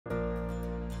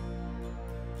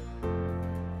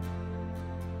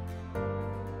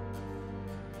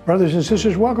Brothers and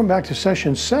sisters, welcome back to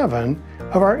session 7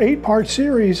 of our 8-part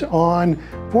series on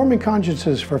forming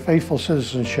consciences for faithful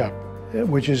citizenship,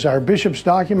 which is our bishop's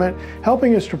document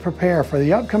helping us to prepare for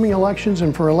the upcoming elections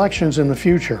and for elections in the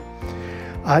future.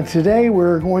 Today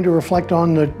we're going to reflect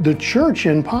on the church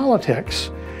in politics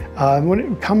when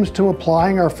it comes to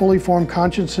applying our fully formed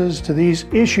consciences to these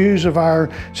issues of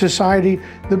our society.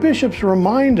 The bishops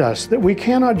remind us that we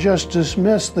cannot just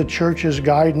dismiss the church's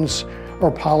guidance or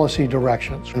policy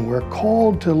directions. And we're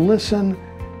called to listen,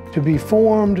 to be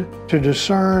formed, to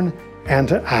discern, and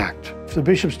to act. The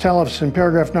bishops tell us in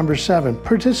paragraph number 7,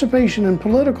 participation in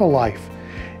political life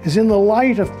is in the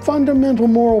light of fundamental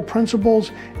moral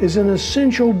principles is an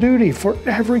essential duty for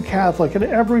every Catholic and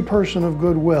every person of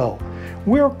goodwill.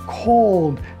 We're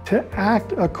called to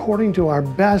act according to our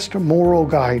best moral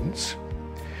guidance.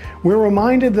 We're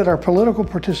reminded that our political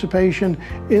participation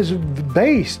is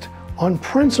based on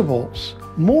principles,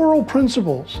 moral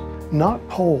principles, not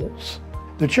polls.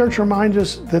 The church reminds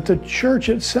us that the church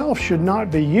itself should not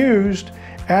be used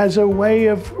as a way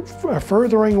of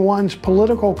furthering one's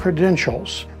political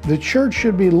credentials. The church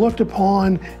should be looked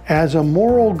upon as a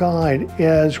moral guide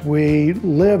as we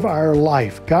live our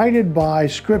life, guided by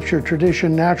scripture,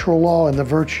 tradition, natural law, and the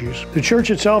virtues. The church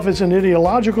itself isn't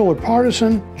ideological or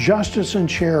partisan. Justice and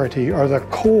charity are the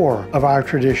core of our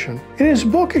tradition. In his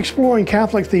book, Exploring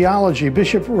Catholic Theology,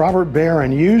 Bishop Robert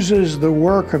Barron uses the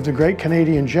work of the great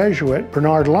Canadian Jesuit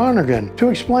Bernard Lonergan to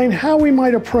explain how we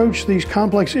might approach these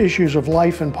complex issues of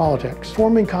life and politics.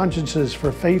 Forming consciences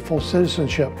for faithful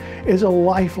citizenship is a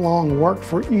lifelong work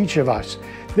for each of us.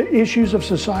 The issues of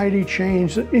society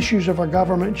change, the issues of our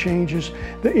government changes,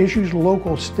 the issues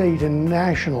local, state, and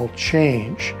national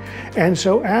change. And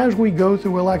so as we go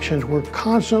through elections, we're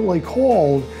constantly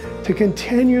called to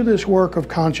continue this work of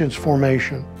conscience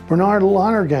formation. Bernard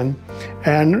Lonergan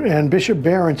and Bishop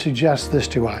Barron suggest this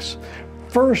to us.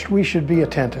 First, we should be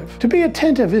attentive. To be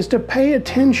attentive is to pay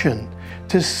attention,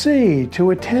 to see,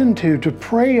 to attend to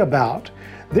pray about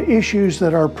the issues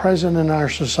that are present in our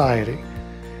society.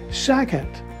 Second,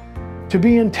 to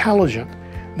be intelligent.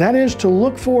 That is to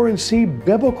look for and see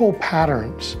biblical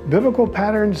patterns. Biblical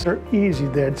patterns are easy.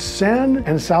 That's sin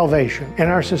and salvation. In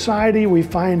our society, we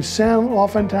find sin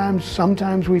oftentimes,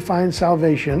 sometimes we find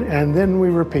salvation, and then we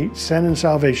repeat sin and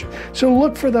salvation. So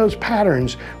look for those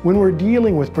patterns when we're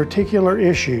dealing with particular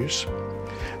issues.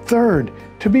 Third,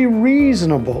 to be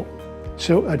reasonable.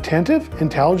 So attentive,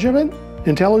 intelligent,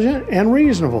 and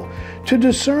reasonable, to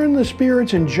discern the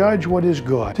spirits and judge what is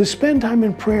good, to spend time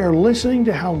in prayer listening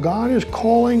to how God is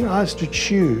calling us to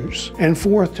choose, and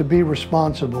fourth, to be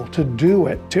responsible, to do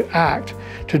it, to act,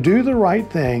 to do the right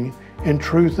thing in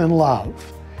truth and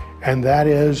love. And that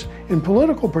is, in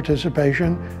political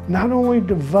participation, not only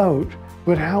to vote,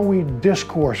 but how we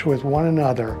discourse with one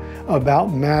another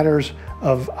about matters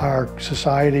of our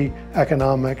society,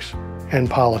 economics, and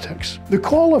politics. The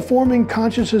call of forming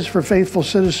consciences for faithful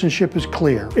citizenship is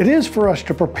clear. It is for us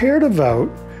to prepare to vote,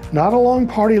 not along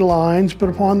party lines, but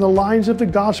upon the lines of the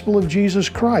gospel of Jesus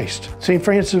Christ. St.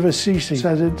 Francis of Assisi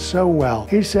says it so well.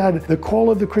 He said, the call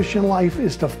of the Christian life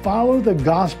is to follow the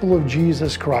gospel of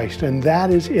Jesus Christ, and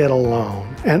that is it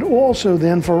alone. And also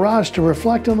then for us to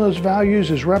reflect on those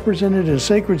values as represented in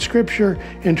sacred scripture,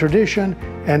 in tradition,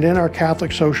 and in our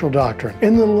Catholic social doctrine.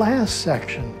 In the last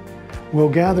section, we'll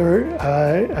gather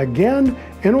again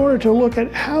in order to look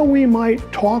at how we might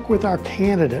talk with our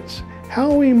candidates,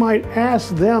 how we might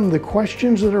ask them the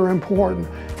questions that are important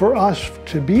for us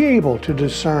to be able to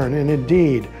discern and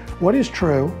indeed what is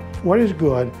true, what is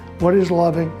good, what is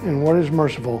loving, and what is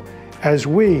merciful as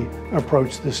we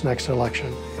approach this next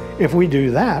election. If we do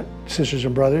that, sisters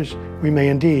and brothers, we may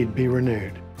indeed be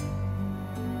renewed.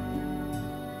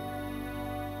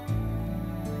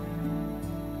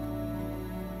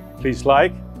 Please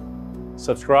like,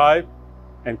 subscribe,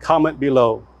 and comment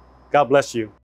below. God bless you.